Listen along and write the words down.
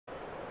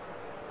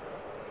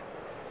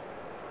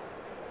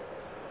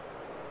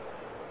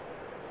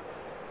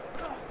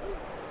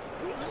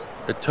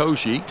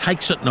Itoshi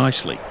takes it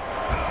nicely.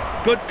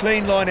 Good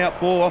clean line-out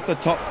ball off the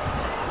top.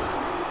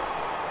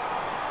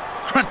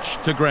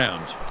 Crunch to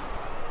ground.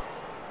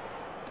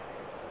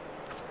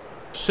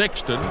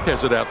 Sexton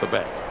has it out the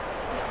back.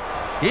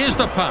 Here's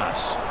the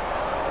pass.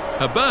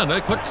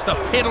 Habana puts the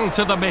pedal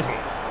to the metal.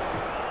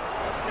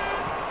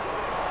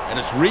 And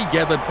it's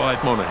regathered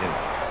by Monaghan.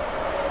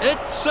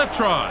 It's a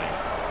try.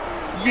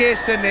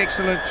 Yes, an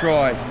excellent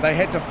try. They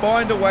had to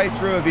find a way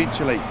through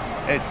eventually.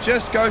 It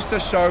just goes to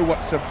show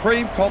what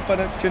supreme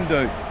confidence can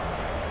do.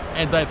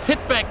 And they've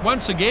hit back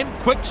once again,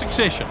 quick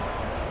succession.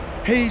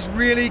 He's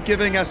really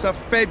giving us a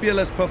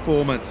fabulous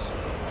performance.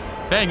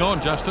 Hang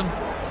on, Justin.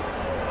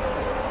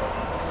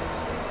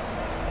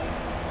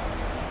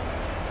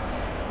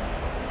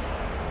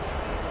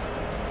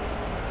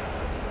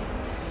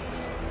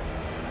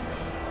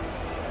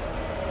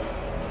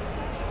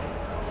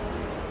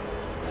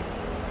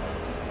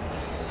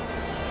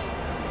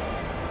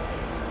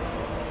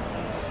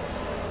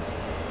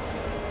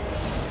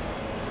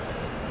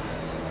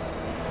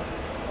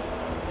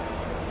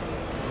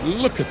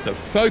 Look at the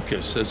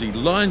focus as he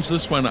lines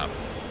this one up.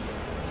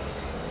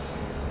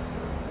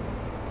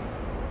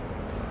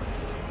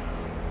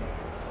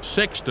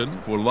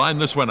 Sexton will line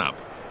this one up.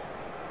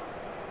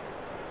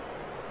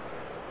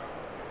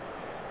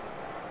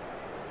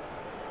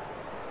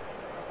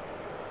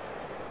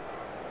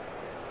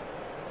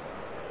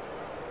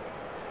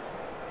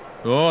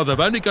 Oh, they've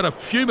only got a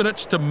few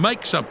minutes to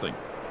make something.